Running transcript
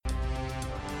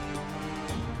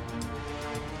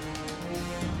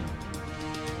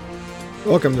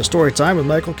Welcome to Storytime with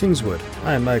Michael Kingswood.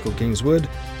 I am Michael Kingswood,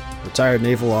 retired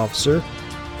naval officer,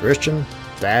 Christian,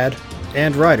 dad,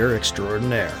 and writer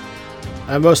extraordinaire.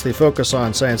 I mostly focus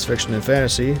on science fiction and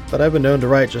fantasy, but I've been known to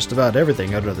write just about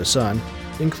everything under the sun,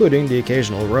 including the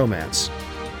occasional romance.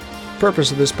 The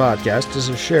purpose of this podcast is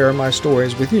to share my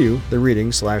stories with you, the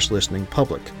reading/listening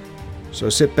public. So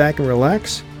sit back and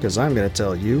relax, because I'm going to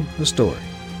tell you a story.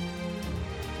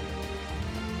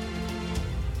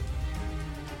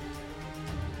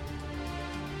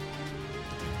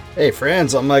 Hey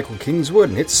friends, I'm Michael Kingswood,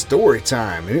 and it's story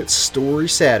time, and it's Story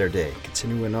Saturday.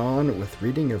 Continuing on with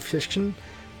reading of fiction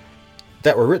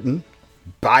that were written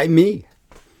by me.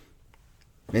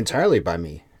 Entirely by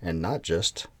me, and not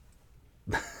just...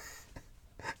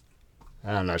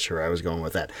 I'm not sure where I was going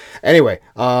with that. Anyway,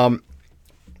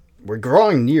 we're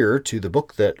drawing near to the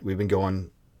book that we've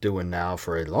been doing now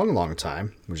for a long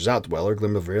time, which is Outdweller,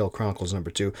 Glimmervale Chronicles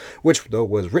 #2, which, though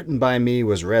was written by me,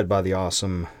 was read by the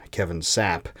awesome Kevin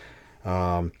Sapp.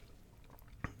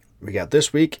 We got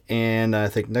this week, and I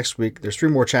think next week, there's 3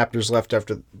 more chapters left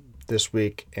after this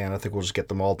week, and I think we'll just get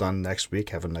them all done next week,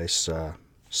 have a nice,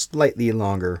 slightly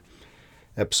longer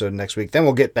episode next week. Then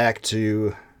we'll get back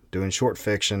to doing short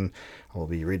fiction. I'll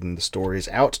be reading the stories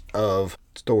out of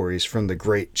Stories from the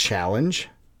Great Challenge,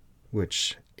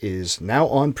 which is now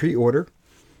on pre-order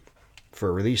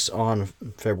for release on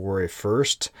February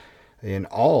 1st in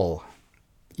all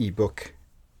ebook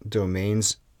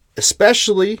domains,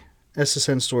 especially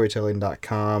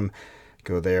ssnstorytelling.com.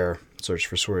 Go there, search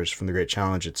for Stories from the Great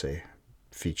Challenge. It's a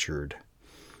featured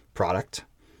product.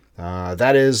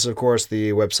 That is, of course,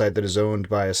 the website that is owned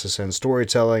by SSN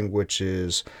Storytelling, which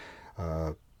is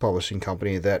a publishing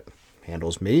company that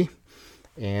handles me.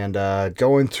 And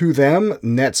going through them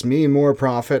nets me more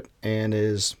profit and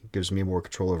gives me more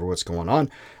control over what's going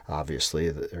on. Obviously,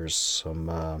 there's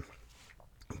some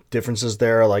differences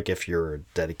there, like if you're a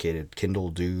dedicated Kindle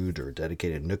dude or a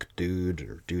dedicated Nook dude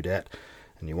or dudette,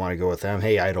 and you want to go with them,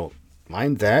 hey, I don't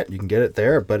mind that. You can get it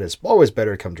there, but it's always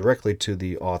better to come directly to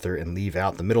the author and leave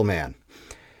out the middleman.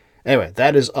 Anyway,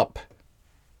 that is up.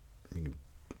 You can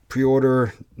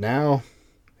pre-order now,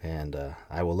 and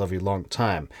I will love you a long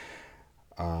time.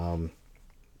 But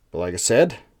like I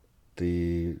said,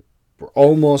 we're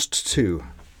almost to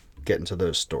getting to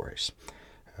those stories.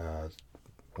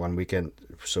 One weekend,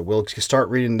 so we'll start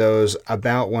reading those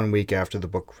about 1 week after the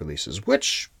book releases,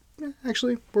 which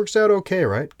actually works out okay,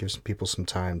 right? Gives people some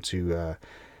time to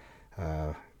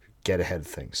get ahead of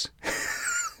things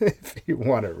if you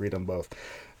want to read them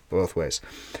both ways.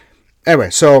 Anyway,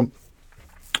 so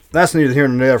that's neither here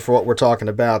nor there for what we're talking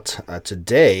about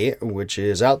today, which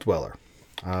is Outdweller.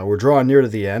 We're drawing near to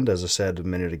the end, as I said a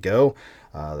minute ago.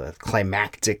 The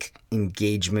climactic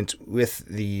engagement with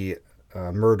the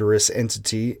murderous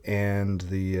entity and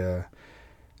the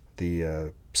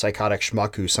psychotic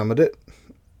schmuck who summoned it,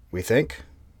 we think.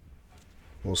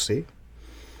 We'll see.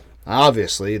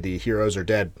 Obviously, the heroes are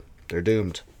dead. They're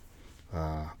doomed.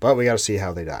 But we got to see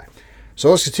how they die. So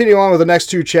let's continue on with the next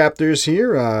 2 chapters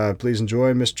here. Please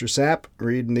enjoy Mr. Sapp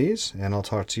reading these, and I'll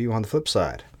talk to you on the flip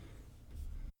side.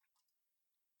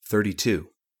 32.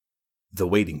 The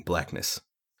Waiting Blackness.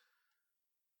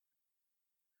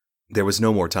 There was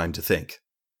no more time to think.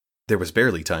 There was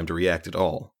barely time to react at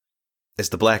all. As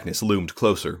the blackness loomed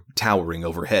closer, towering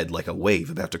overhead like a wave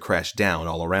about to crash down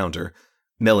all around her,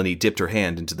 Melanie dipped her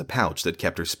hand into the pouch that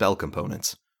kept her spell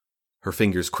components. Her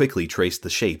fingers quickly traced the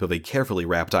shape of a carefully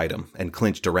wrapped item and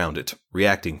clenched around it,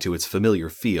 reacting to its familiar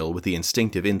feel with the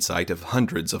instinctive insight of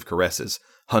hundreds of caresses,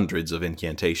 hundreds of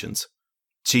incantations.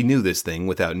 She knew this thing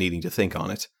without needing to think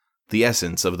on it, the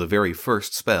essence of the very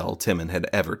first spell Timon had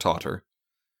ever taught her.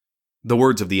 The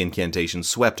words of the incantation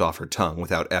swept off her tongue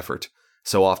without effort,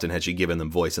 so often had she given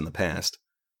them voice in the past.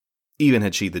 Even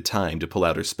had she the time to pull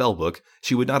out her spellbook,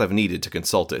 she would not have needed to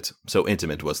consult it, so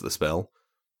intimate was the spell.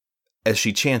 As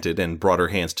she chanted and brought her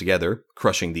hands together,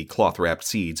 crushing the cloth-wrapped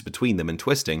seeds between them and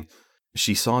twisting,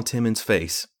 she saw Timon's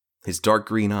face, his dark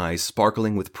green eyes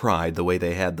sparkling with pride the way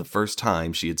they had the first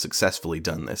time she had successfully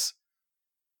done this.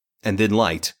 And then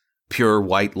light, pure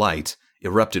white light,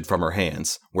 erupted from her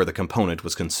hands, where the component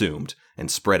was consumed,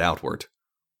 and spread outward.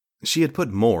 She had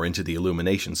put more into the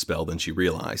illumination spell than she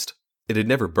realized. It had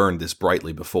never burned this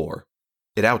brightly before.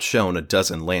 It outshone a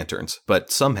dozen lanterns, but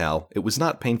somehow it was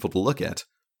not painful to look at.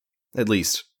 At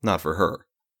least, not for her.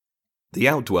 The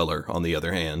Outdweller, on the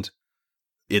other hand...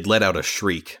 It let out a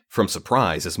shriek, from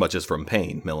surprise as much as from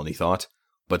pain, Melanie thought.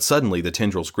 But suddenly the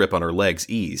tendril's grip on her legs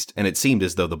eased, and it seemed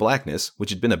as though the blackness,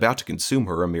 which had been about to consume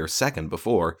her a mere second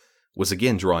before, was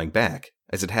again drawing back,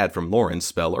 as it had from Lauren's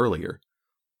spell earlier.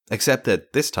 except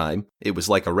that this time it was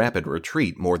like a rapid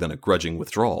retreat more than a grudging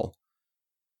withdrawal.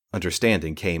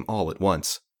 Understanding came all at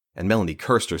once, and Melanie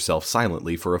cursed herself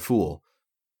silently for a fool.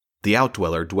 The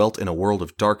Outdweller dwelt in a world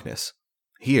of darkness.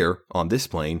 Here, on this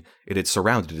plane, it had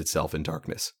surrounded itself in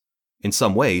darkness. In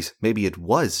some ways, maybe it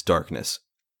was darkness.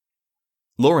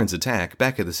 Lauren's attack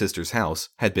back at the sisters' house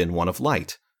had been one of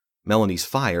light. Melanie's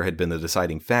fire had been the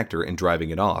deciding factor in driving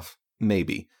it off,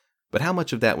 maybe. But how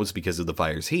much of that was because of the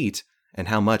fire's heat, and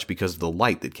how much because of the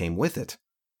light that came with it?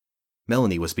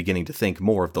 Melanie was beginning to think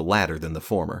more of the latter than the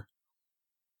former.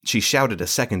 She shouted a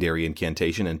secondary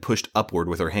incantation and pushed upward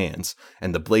with her hands,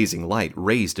 and the blazing light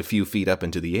raised a few feet up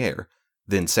into the air,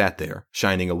 then sat there,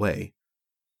 shining away.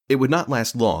 It would not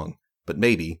last long, but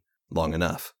maybe long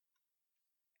enough.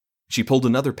 She pulled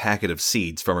another packet of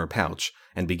seeds from her pouch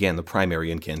and began the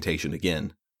primary incantation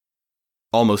again.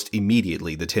 Almost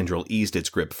immediately the tendril eased its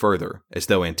grip further, as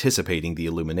though anticipating the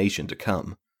illumination to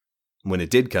come. When it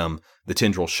did come, the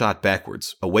tendril shot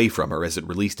backwards, away from her as it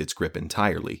released its grip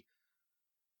entirely.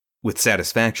 With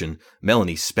satisfaction,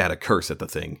 Melanie spat a curse at the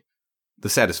thing. The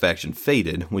satisfaction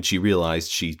faded when she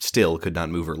realized she still could not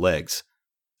move her legs.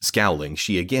 Scowling,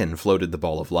 she again floated the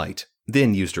ball of light,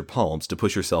 then used her palms to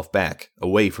push herself back,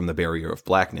 away from the barrier of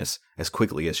blackness, as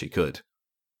quickly as she could.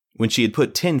 When she had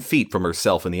put 10 feet from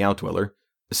herself and the Outdweller,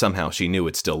 somehow she knew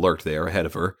it still lurked there ahead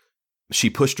of her, she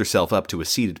pushed herself up to a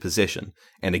seated position,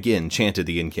 and again chanted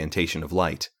the incantation of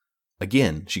light.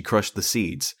 Again she crushed the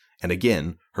seeds, and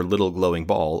again her little glowing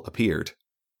ball appeared.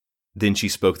 Then she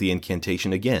spoke the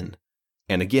incantation again,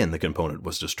 and again the component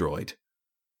was destroyed.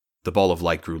 The ball of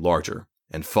light grew larger,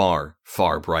 and far,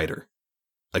 far brighter.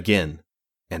 Again,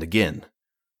 and again,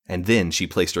 and then she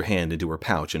placed her hand into her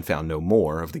pouch and found no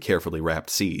more of the carefully wrapped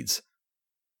seeds.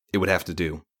 It would have to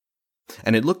do.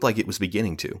 And it looked like it was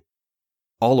beginning to.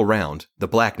 All around, the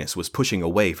blackness was pushing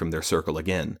away from their circle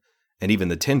again, and even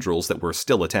the tendrils that were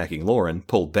still attacking Lauren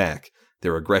pulled back,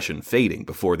 their aggression fading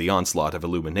before the onslaught of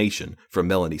illumination from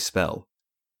Melanie's spell.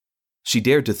 She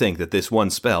dared to think that this one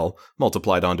spell,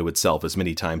 multiplied onto itself as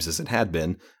many times as it had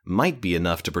been, might be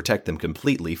enough to protect them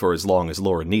completely for as long as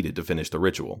Lauren needed to finish the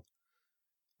ritual.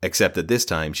 Except that this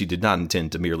time she did not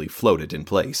intend to merely float it in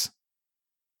place.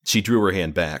 She drew her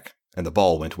hand back, and the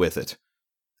ball went with it.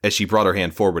 As she brought her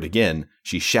hand forward again,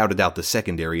 she shouted out the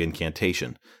secondary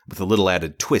incantation, with a little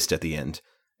added twist at the end,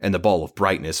 and the ball of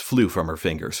brightness flew from her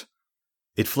fingers.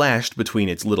 It flashed between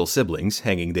its little siblings,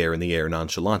 hanging there in the air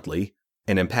nonchalantly,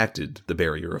 and impacted the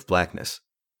barrier of blackness.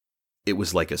 It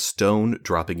was like a stone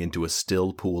dropping into a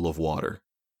still pool of water.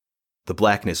 The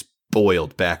blackness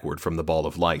boiled backward from the ball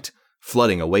of light,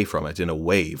 flooding away from it in a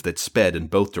wave that sped in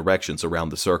both directions around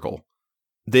the circle.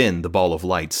 Then the ball of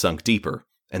light sunk deeper,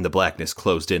 and the blackness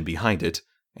closed in behind it,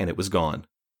 and it was gone.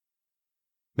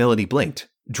 Melanie blinked,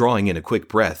 drawing in a quick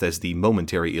breath as the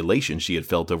momentary elation she had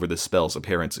felt over the spell's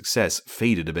apparent success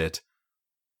faded a bit.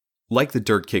 Like the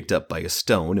dirt kicked up by a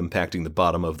stone impacting the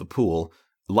bottom of the pool,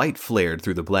 light flared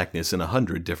through the blackness in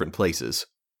 100 different places.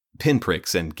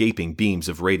 Pinpricks and gaping beams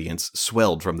of radiance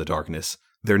swelled from the darkness,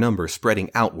 their number spreading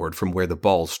outward from where the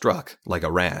ball struck like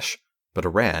a rash, but a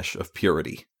rash of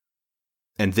purity.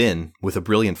 And then, with a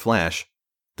brilliant flash,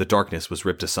 the darkness was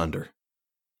ripped asunder.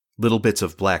 Little bits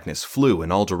of blackness flew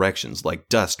in all directions like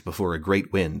dust before a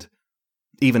great wind.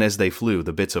 Even as they flew,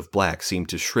 the bits of black seemed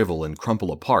to shrivel and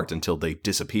crumple apart until they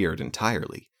disappeared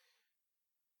entirely.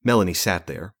 Melanie sat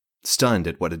there, stunned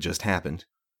at what had just happened.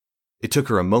 It took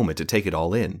her a moment to take it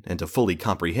all in and to fully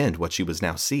comprehend what she was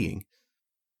now seeing.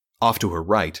 Off to her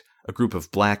right, a group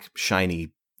of black,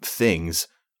 shiny things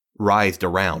writhed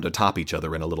around atop each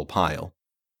other in a little pile.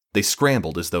 They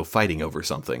scrambled as though fighting over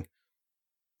something.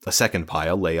 A second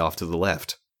pile lay off to the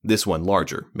left, this one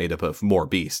larger, made up of more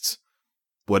beasts.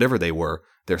 Whatever they were,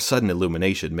 their sudden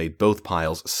illumination made both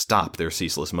piles stop their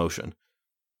ceaseless motion.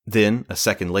 Then, a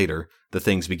second later, the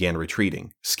things began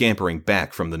retreating, scampering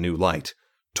back from the new light,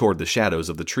 toward the shadows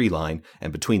of the tree line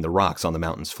and between the rocks on the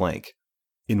mountain's flank.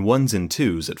 In ones and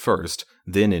twos at first,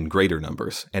 then in greater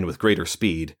numbers, and with greater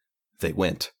speed, they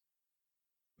went.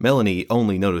 Melanie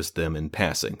only noticed them in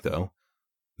passing, though.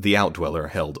 The Outdweller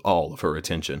held all of her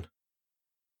attention.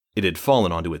 It had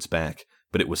fallen onto its back,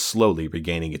 but it was slowly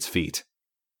regaining its feet.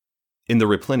 In the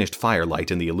replenished firelight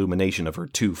and the illumination of her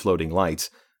 2 floating lights,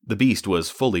 the beast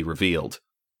was fully revealed.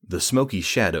 The smoky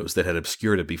shadows that had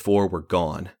obscured it before were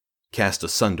gone, cast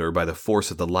asunder by the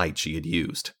force of the light she had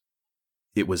used.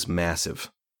 It was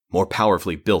massive, more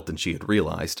powerfully built than she had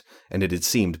realized, and it had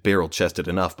seemed barrel-chested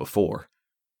enough before.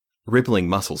 Rippling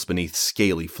muscles beneath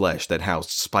scaly flesh that housed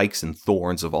spikes and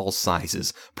thorns of all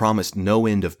sizes promised no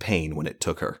end of pain when it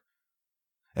took her.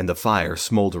 and the fire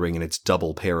smoldering in its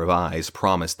double pair of eyes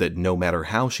promised that no matter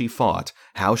how she fought,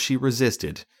 how she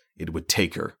resisted, it would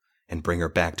take her and bring her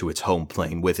back to its home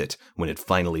plane with it when it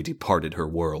finally departed her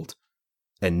world,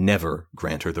 and never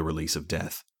grant her the release of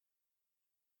death.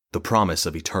 The promise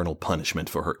of eternal punishment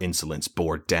for her insolence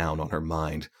bore down on her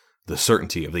mind, the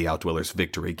certainty of the Outdweller's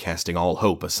victory casting all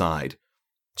hope aside.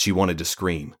 She wanted to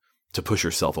scream, to push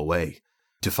herself away,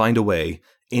 to find a way,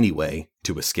 any way,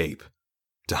 to escape,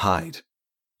 to hide,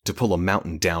 to pull a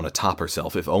mountain down atop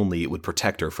herself if only it would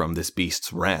protect her from this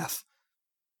beast's wrath.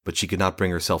 But she could not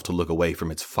bring herself to look away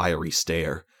from its fiery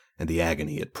stare and the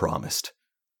agony it promised.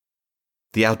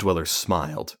 The Outdweller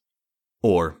smiled,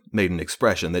 or made an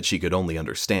expression that she could only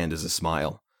understand as a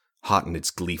smile, hot in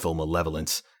its gleeful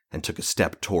malevolence, and took a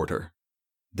step toward her,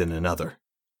 then another.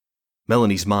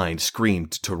 Melanie's mind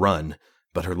screamed to run,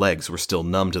 but her legs were still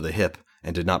numb to the hip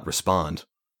and did not respond.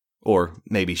 Or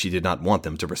maybe she did not want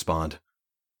them to respond.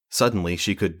 Suddenly,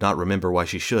 she could not remember why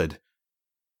she should.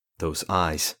 Those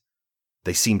eyes.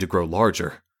 They seemed to grow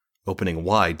larger, opening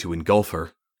wide to engulf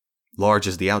her. Large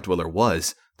as the Outdweller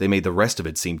was, they made the rest of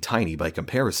it seem tiny by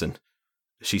comparison.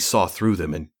 She saw through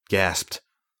them and gasped.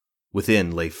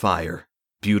 Within lay fire,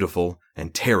 beautiful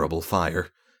and terrible fire,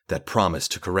 that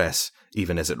promised to caress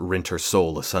even as it rent her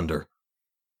soul asunder.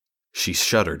 She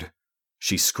shuddered.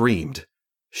 She screamed.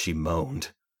 She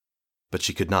moaned. But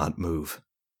she could not move.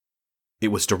 It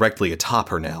was directly atop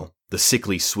her now, the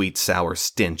sickly sweet sour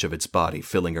stench of its body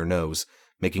filling her nose,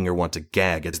 making her want to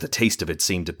gag as the taste of it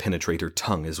seemed to penetrate her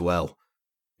tongue as well.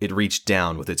 It reached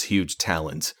down with its huge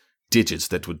talons, digits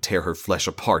that would tear her flesh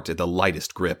apart at the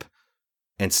lightest grip.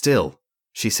 And still,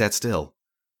 she sat still,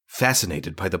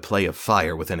 fascinated by the play of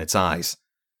fire within its eyes.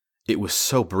 It was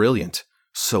so brilliant,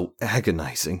 so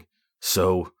agonizing,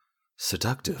 so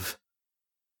seductive.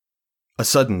 A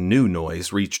sudden new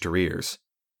noise reached her ears.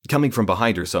 Coming from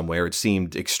behind her somewhere, it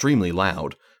seemed extremely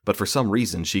loud, but for some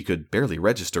reason she could barely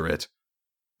register it.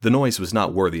 The noise was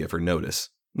not worthy of her notice,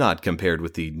 not compared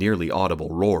with the nearly audible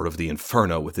roar of the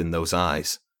inferno within those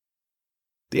eyes.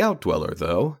 The Outdweller,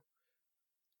 though.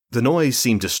 The noise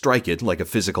seemed to strike it like a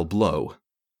physical blow.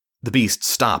 The beast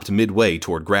stopped midway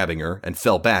toward grabbing her and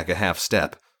fell back a half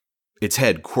step. Its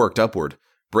head quirked upward,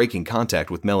 breaking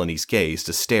contact with Melanie's gaze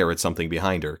to stare at something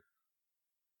behind her.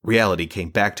 Reality came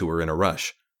back to her in a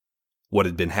rush. What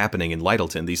had been happening in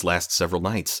Lyttelton these last several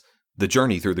nights, the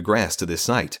journey through the grass to this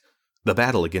night, the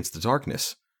battle against the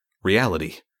darkness,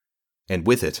 reality, and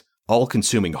with it,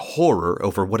 all-consuming horror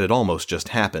over what had almost just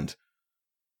happened.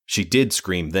 She did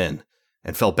scream then,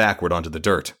 and fell backward onto the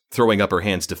dirt, throwing up her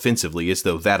hands defensively as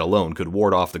though that alone could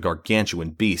ward off the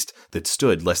gargantuan beast that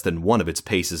stood less than one of its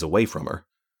paces away from her.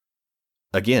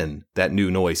 Again, that new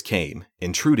noise came,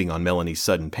 intruding on Melanie's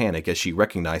sudden panic as she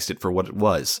recognized it for what it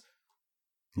was.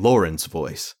 Loren's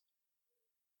voice.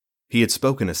 He had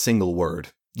spoken a single word,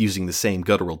 using the same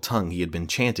guttural tongue he had been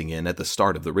chanting in at the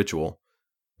start of the ritual.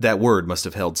 That word must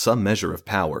have held some measure of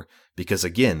power, because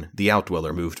again the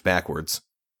Outdweller moved backwards.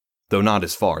 Though not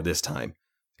as far this time.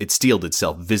 It steeled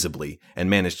itself visibly and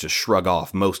managed to shrug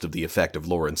off most of the effect of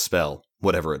Loren's spell,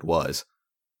 whatever it was.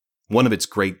 One of its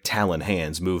great talon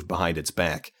hands moved behind its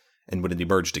back, and when it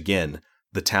emerged again,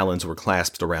 the talons were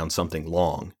clasped around something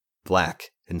long,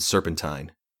 black, and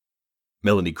serpentine.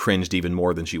 Melanie cringed even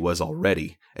more than she was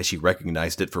already as she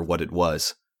recognized it for what it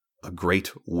was, a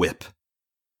great whip.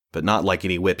 But not like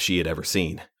any whip she had ever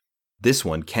seen. This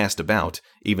one cast about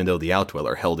even though the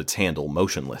Outdweller held its handle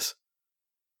motionless.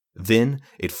 Then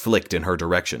it flicked in her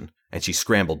direction, and she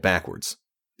scrambled backwards.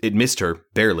 It missed her,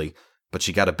 barely, but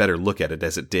she got a better look at it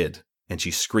as it did, and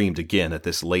she screamed again at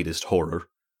this latest horror.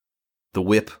 The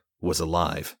whip was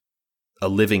alive. A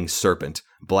living serpent,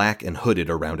 black and hooded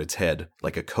around its head,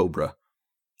 like a cobra.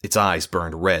 Its eyes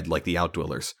burned red like the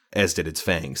Outdweller's, as did its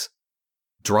fangs.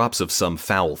 Drops of some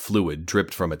foul fluid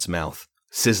dripped from its mouth,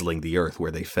 sizzling the earth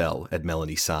where they fell at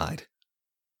Melanie's side.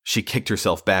 She kicked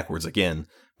herself backwards again,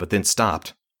 but then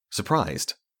stopped,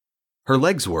 surprised. Her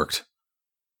legs worked.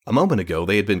 A moment ago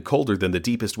they had been colder than the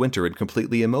deepest winter and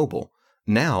completely immobile.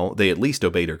 Now they at least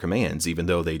obeyed her commands, even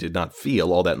though they did not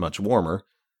feel all that much warmer.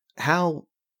 How?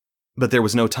 But there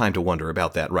was no time to wonder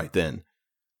about that right then.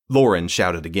 Loren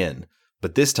shouted again,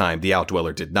 but this time the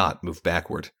Outdweller did not move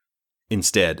backward.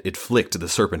 Instead, it flicked the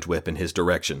serpent whip in his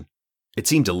direction. It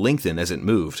seemed to lengthen as it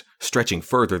moved, stretching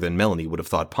further than Melanie would have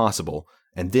thought possible,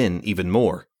 and then even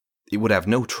more. It would have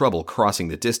no trouble crossing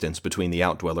the distance between the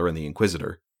Outdweller and the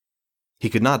Inquisitor. He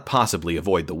could not possibly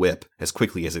avoid the whip as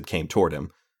quickly as it came toward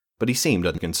him, but he seemed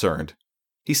unconcerned.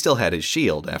 He still had his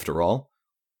shield, after all.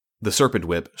 The serpent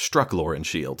whip struck Loren's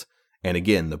shield, and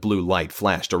again the blue light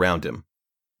flashed around him.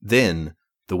 Then,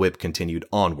 The whip continued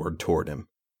onward toward him.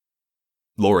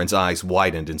 Lauren's eyes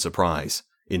widened in surprise,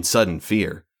 in sudden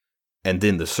fear, and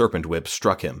then the serpent whip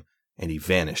struck him, and he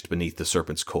vanished beneath the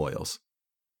serpent's coils.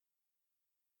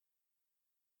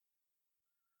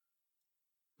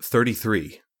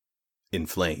 33.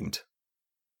 Inflamed.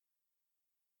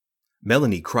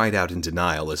 Melanie cried out in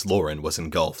denial as Lauren was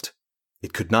engulfed.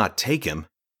 It could not take him.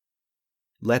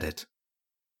 Let it.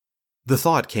 The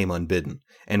thought came unbidden,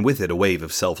 and with it a wave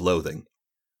of self-loathing.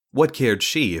 What cared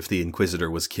she if the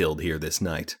Inquisitor was killed here this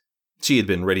night? She had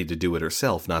been ready to do it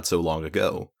herself not so long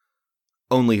ago.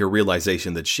 Only her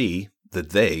realization that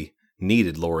they,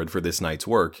 needed Lauren for this night's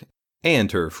work,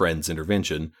 and her friend's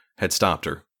intervention, had stopped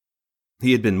her.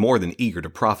 He had been more than eager to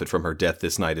profit from her death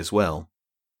this night as well.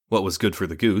 What was good for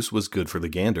the goose was good for the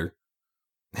gander.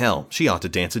 Hell, she ought to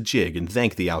dance a jig and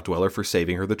thank the Outdweller for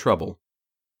saving her the trouble.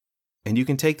 And you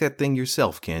can take that thing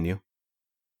yourself, can you?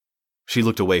 She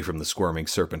looked away from the squirming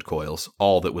serpent coils,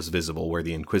 all that was visible where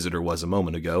the Inquisitor was a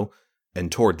moment ago,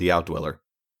 and toward the Outdweller.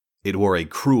 It wore a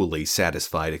cruelly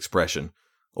satisfied expression,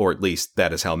 or at least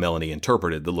that is how Melanie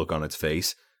interpreted the look on its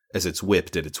face, as its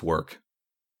whip did its work.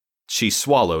 She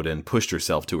swallowed and pushed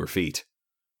herself to her feet.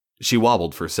 She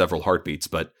wobbled for several heartbeats,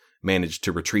 but managed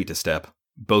to retreat a step,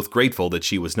 both grateful that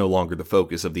she was no longer the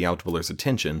focus of the Outdweller's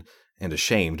attention, and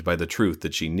ashamed by the truth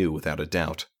that she knew without a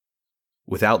doubt.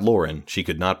 Without Lauren, she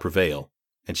could not prevail,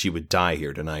 and she would die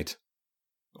here tonight.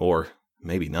 Or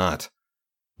maybe not.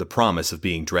 The promise of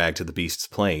being dragged to the beast's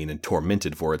plane and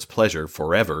tormented for its pleasure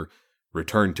forever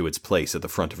returned to its place at the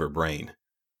front of her brain.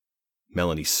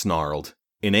 Melanie snarled,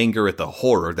 in anger at the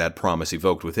horror that promise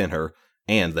evoked within her,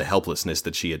 and the helplessness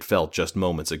that she had felt just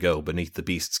moments ago beneath the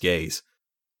beast's gaze,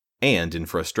 and in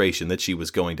frustration that she was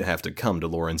going to have to come to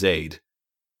Lauren's aid.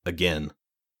 Again.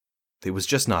 It was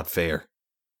just not fair.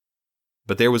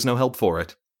 But there was no help for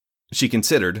it. She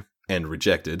considered, and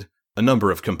rejected, a number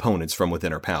of components from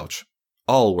within her pouch.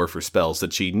 All were for spells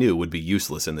that she knew would be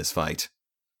useless in this fight.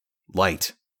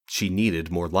 Light. She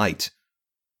needed more light.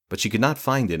 But she could not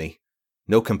find any.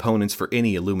 No components for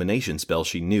any illumination spell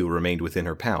she knew remained within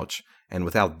her pouch, and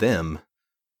without them...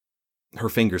 Her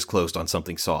fingers closed on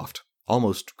something soft,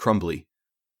 almost crumbly.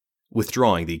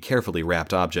 Withdrawing the carefully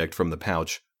wrapped object from the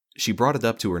pouch, she brought it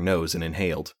up to her nose and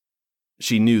inhaled.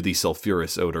 She knew the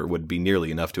sulphurous odor would be nearly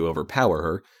enough to overpower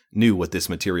her, knew what this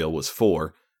material was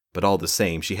for, but all the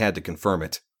same she had to confirm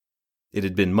it. It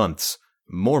had been months,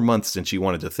 more months than she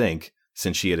wanted to think,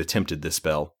 since she had attempted this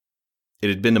spell. It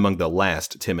had been among the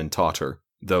last Timon taught her,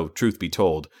 though, truth be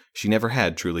told, she never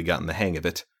had truly gotten the hang of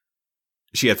it.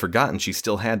 She had forgotten she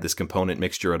still had this component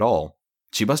mixture at all.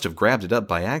 She must have grabbed it up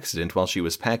by accident while she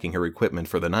was packing her equipment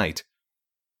for the night.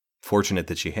 Fortunate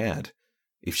that she had.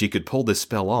 If she could pull this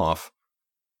spell off...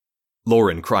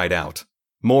 Lauren cried out,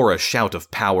 more a shout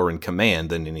of power and command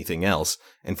than anything else,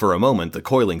 and for a moment the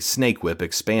coiling snake whip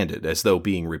expanded as though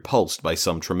being repulsed by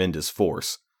some tremendous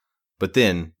force. But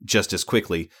then, just as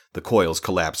quickly, the coils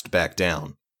collapsed back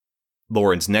down.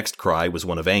 Lauren's next cry was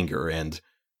one of anger and...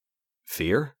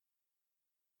 fear?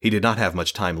 He did not have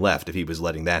much time left if he was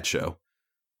letting that show.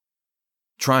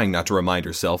 Trying not to remind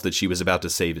herself that she was about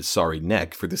to save his sorry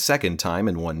neck for the second time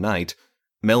in one night,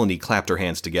 Melanie clapped her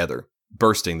hands together,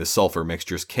 bursting the sulfur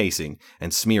mixture's casing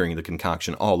and smearing the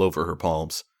concoction all over her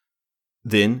palms.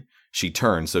 Then, she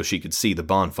turned so she could see the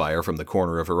bonfire from the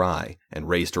corner of her eye and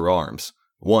raised her arms,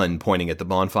 one pointing at the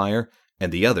bonfire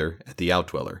and the other at the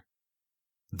Outdweller.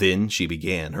 Then she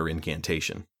began her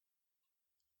incantation.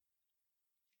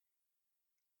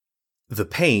 The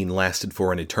pain lasted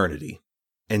for an eternity,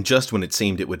 and just when it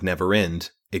seemed it would never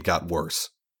end, it got worse.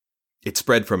 It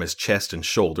spread from his chest and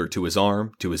shoulder to his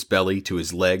arm, to his belly, to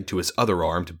his leg, to his other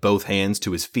arm, to both hands,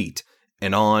 to his feet,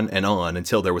 and on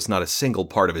until there was not a single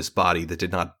part of his body that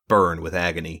did not burn with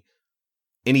agony.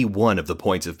 Any one of the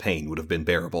points of pain would have been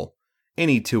bearable.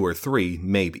 Any 2 or 3,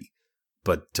 maybe.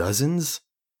 But dozens?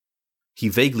 He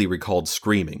vaguely recalled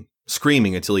screaming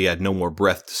until he had no more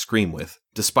breath to scream with,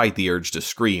 despite the urge to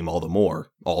scream all the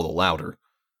more, all the louder.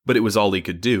 But it was all he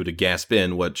could do to gasp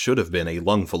in what should have been a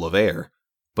lungful of air.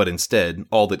 But instead,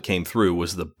 all that came through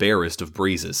was the barest of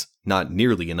breezes, not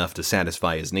nearly enough to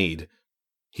satisfy his need.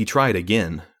 He tried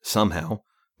again, somehow,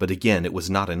 but again it was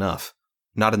not enough.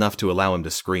 Not enough to allow him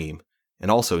to scream, and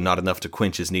also not enough to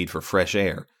quench his need for fresh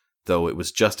air, though it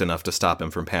was just enough to stop him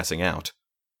from passing out.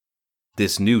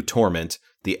 This new torment,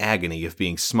 the agony of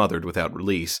being smothered without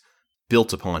release,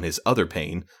 built upon his other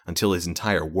pain until his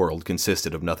entire world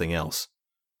consisted of nothing else.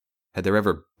 Had there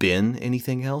ever been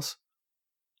anything else?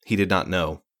 He did not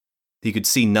know. He could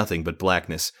see nothing but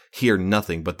blackness, hear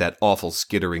nothing but that awful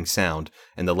skittering sound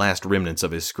and the last remnants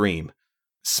of his scream.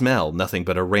 Smell nothing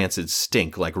but a rancid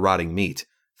stink like rotting meat.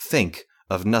 Think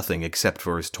of nothing except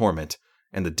for his torment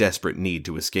and the desperate need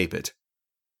to escape it.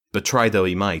 But try though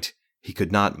he might, he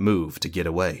could not move to get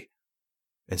away.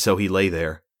 And so he lay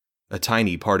there, a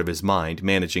tiny part of his mind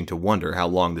managing to wonder how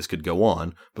long this could go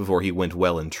on before he went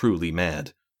well and truly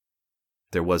mad.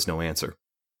 There was no answer.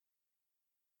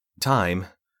 Time,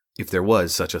 if there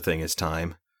was such a thing as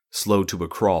time, slowed to a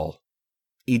crawl.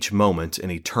 Each moment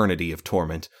an eternity of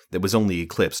torment that was only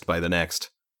eclipsed by the next,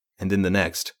 and then the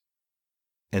next.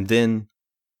 And then,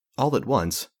 all at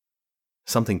once,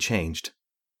 something changed.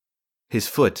 His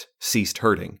foot ceased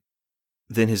hurting,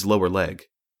 then his lower leg.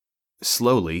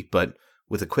 Slowly, but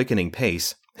with a quickening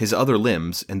pace, his other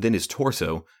limbs and then his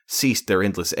torso ceased their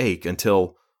endless ache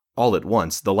until, all at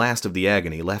once, the last of the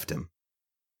agony left him.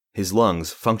 His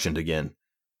lungs functioned again.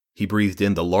 He breathed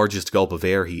in the largest gulp of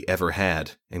air he ever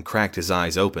had and cracked his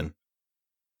eyes open.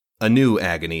 A new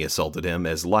agony assaulted him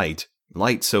as light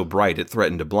so bright it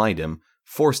threatened to blind him,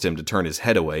 forced him to turn his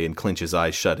head away and clench his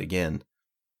eyes shut again.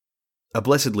 A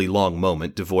blessedly long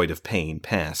moment devoid of pain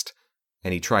passed,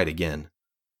 and he tried again.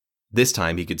 This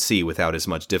time he could see without as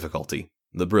much difficulty.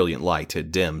 The brilliant light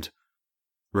had dimmed.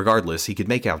 Regardless, he could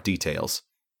make out details.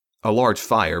 A large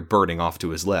fire burning off to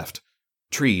his left,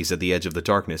 trees at the edge of the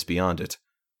darkness beyond it,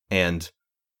 and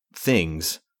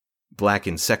things, black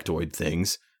insectoid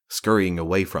things, scurrying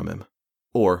away from him.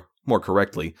 Or, more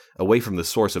correctly, away from the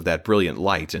source of that brilliant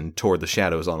light and toward the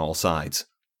shadows on all sides.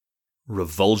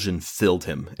 Revulsion filled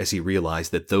him as he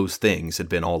realized that those things had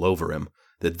been all over him,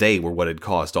 that they were what had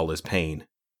caused all his pain.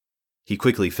 He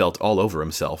quickly felt all over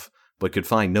himself, but could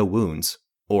find no wounds,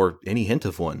 or any hint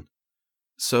of one.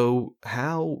 So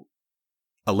how?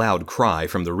 A loud cry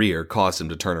from the rear caused him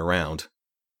to turn around.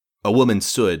 A woman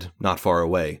stood not far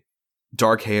away,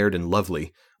 dark-haired and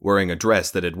lovely, wearing a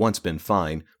dress that had once been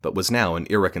fine, but was now an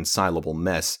irreconcilable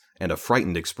mess and a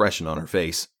frightened expression on her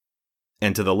face.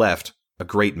 And to the left, a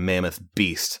great mammoth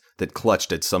beast that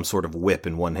clutched at some sort of whip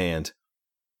in one hand.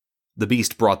 The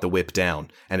beast brought the whip down,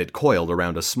 and it coiled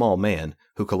around a small man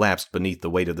who collapsed beneath the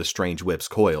weight of the strange whip's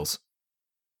coils.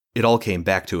 It all came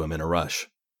back to him in a rush.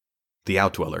 The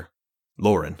Outdweller,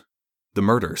 Lauren, the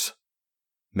murders,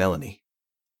 Melanie.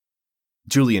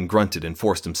 Julian grunted and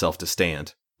forced himself to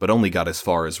stand, but only got as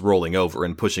far as rolling over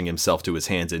and pushing himself to his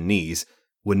hands and knees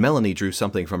when Melanie drew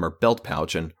something from her belt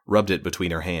pouch and rubbed it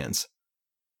between her hands.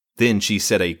 Then she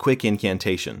said a quick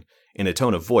incantation, in a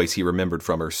tone of voice he remembered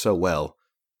from her so well,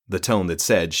 the tone that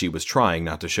said she was trying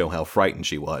not to show how frightened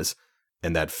she was,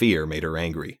 and that fear made her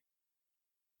angry.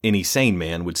 Any sane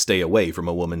man would stay away from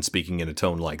a woman speaking in a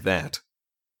tone like that.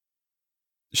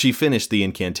 She finished the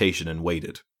incantation and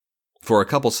waited. For a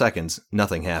couple seconds,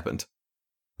 nothing happened.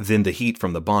 Then the heat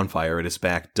from the bonfire at his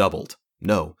back doubled,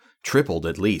 no, tripled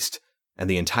at least, and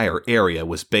the entire area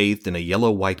was bathed in a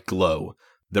yellow-white glow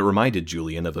that reminded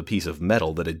Julian of a piece of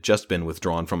metal that had just been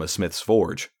withdrawn from a smith's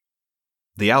forge.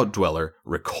 The Outdweller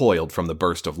recoiled from the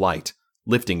burst of light,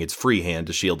 lifting its free hand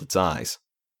to shield its eyes.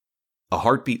 A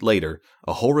heartbeat later,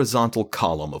 a horizontal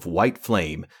column of white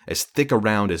flame, as thick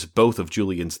around as both of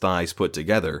Julian's thighs put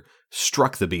together,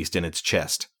 struck the beast in its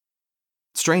chest.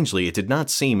 Strangely, it did not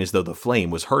seem as though the flame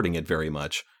was hurting it very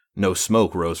much. No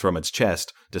smoke rose from its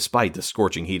chest, despite the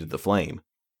scorching heat of the flame.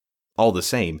 All the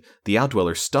same, the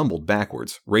Outdweller stumbled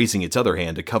backwards, raising its other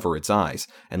hand to cover its eyes,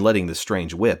 and letting the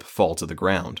strange whip fall to the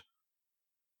ground.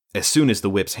 As soon as the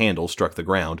whip's handle struck the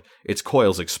ground, its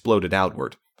coils exploded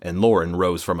outward, and Lauren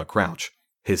rose from a crouch,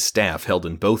 his staff held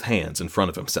in both hands in front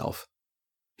of himself.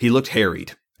 He looked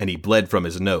harried, and he bled from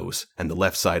his nose and the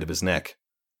left side of his neck.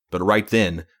 But right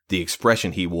then, the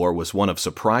expression he wore was one of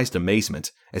surprised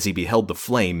amazement as he beheld the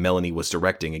flame Melanie was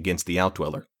directing against the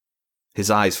Outdweller. His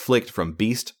eyes flicked from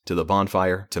beast to the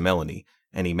bonfire to Melanie,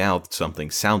 and he mouthed something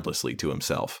soundlessly to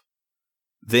himself.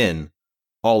 Then,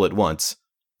 all at once,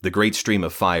 the great stream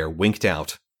of fire winked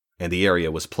out, and the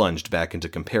area was plunged back into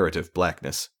comparative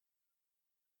blackness.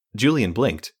 Julian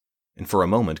blinked, and for a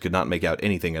moment could not make out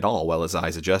anything at all while his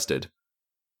eyes adjusted.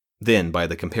 Then, by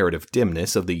the comparative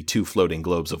dimness of the two floating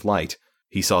globes of light,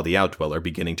 he saw the Outdweller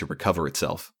beginning to recover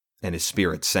itself, and his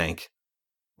spirit sank.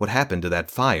 What happened to that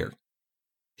fire?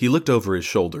 He looked over his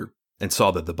shoulder, and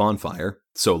saw that the bonfire,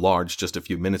 so large just a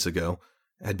few minutes ago,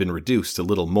 had been reduced to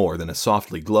little more than a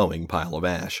softly glowing pile of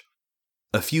ash.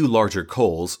 A few larger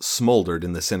coals smoldered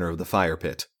in the center of the fire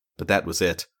pit, but that was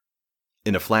it.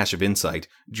 In a flash of insight,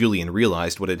 Julian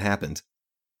realized what had happened.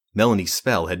 Melanie's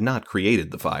spell had not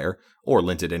created the fire, or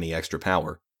lent it any extra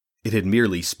power. It had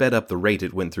merely sped up the rate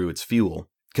it went through its fuel,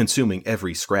 consuming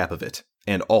every scrap of it,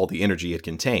 and all the energy it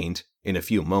contained, in a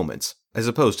few moments, as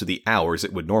opposed to the hours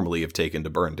it would normally have taken to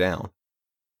burn down.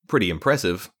 Pretty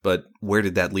impressive, but where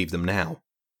did that leave them now?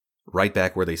 Right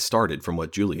back where they started, from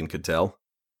what Julian could tell.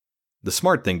 The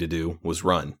smart thing to do was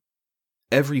run.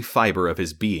 Every fiber of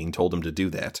his being told him to do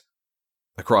that.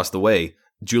 Across the way,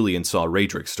 Julian saw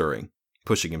Raedric stirring,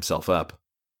 pushing himself up.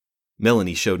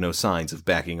 Melanie showed no signs of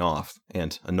backing off,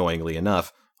 and, annoyingly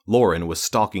enough, Lauren was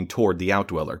stalking toward the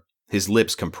Outdweller, his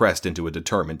lips compressed into a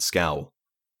determined scowl.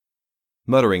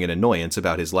 Muttering in annoyance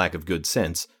about his lack of good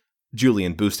sense,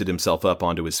 Julian boosted himself up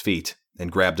onto his feet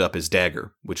and grabbed up his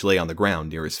dagger, which lay on the ground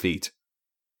near his feet.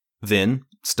 Then,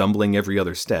 stumbling every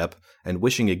other step, and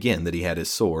wishing again that he had his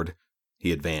sword,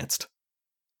 he advanced.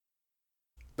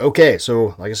 Okay,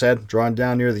 so, like I said, drawing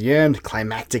down near the end,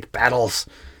 climactic battles.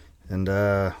 And,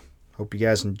 hope you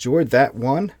guys enjoyed that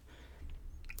one.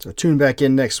 So tune back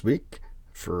in next week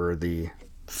for the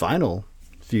final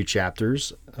few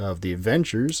chapters of the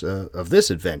adventures, of this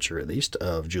adventure at least,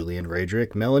 of Julian,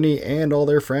 Raedric, Melanie, and all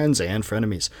their friends and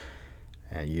frenemies.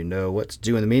 And you know what to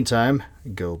do in the meantime.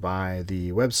 Go by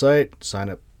the website, sign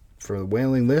up for the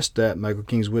whaling list at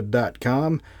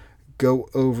michaelkingswood.com. Go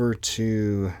over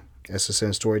to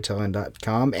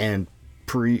ssnstorytelling.com and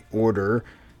pre-order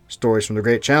Stories from the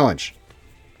Great Challenge.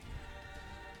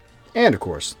 And, of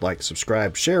course, like,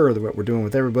 subscribe, share what we're doing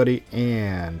with everybody,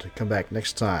 and come back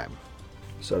next time.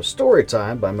 So,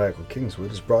 Storytime by Michael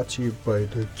Kingswood is brought to you by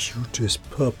the cutest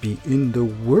puppy in the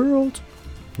world.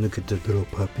 Look at the little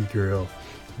puppy girl.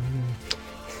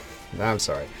 I'm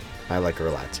sorry. I like her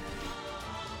a lot.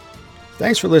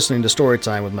 Thanks for listening to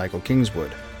Storytime with Michael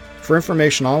Kingswood. For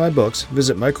information on my books,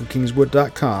 visit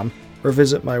michaelkingswood.com or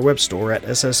visit my web store at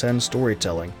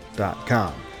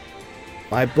ssnstorytelling.com.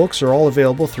 My books are all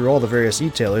available through all the various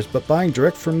e-tailers, but buying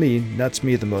direct from me nets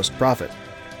me the most profit.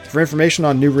 For information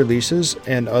on new releases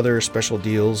and other special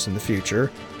deals in the future,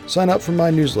 sign up for my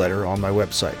newsletter on my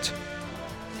website.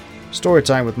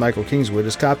 Storytime with Michael Kingswood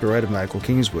is copyright of Michael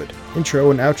Kingswood.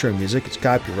 Intro and outro music is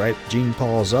copyright Jean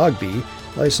Paul Zogby,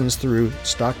 licensed through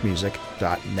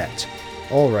stockmusic.net.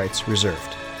 All rights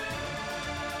reserved.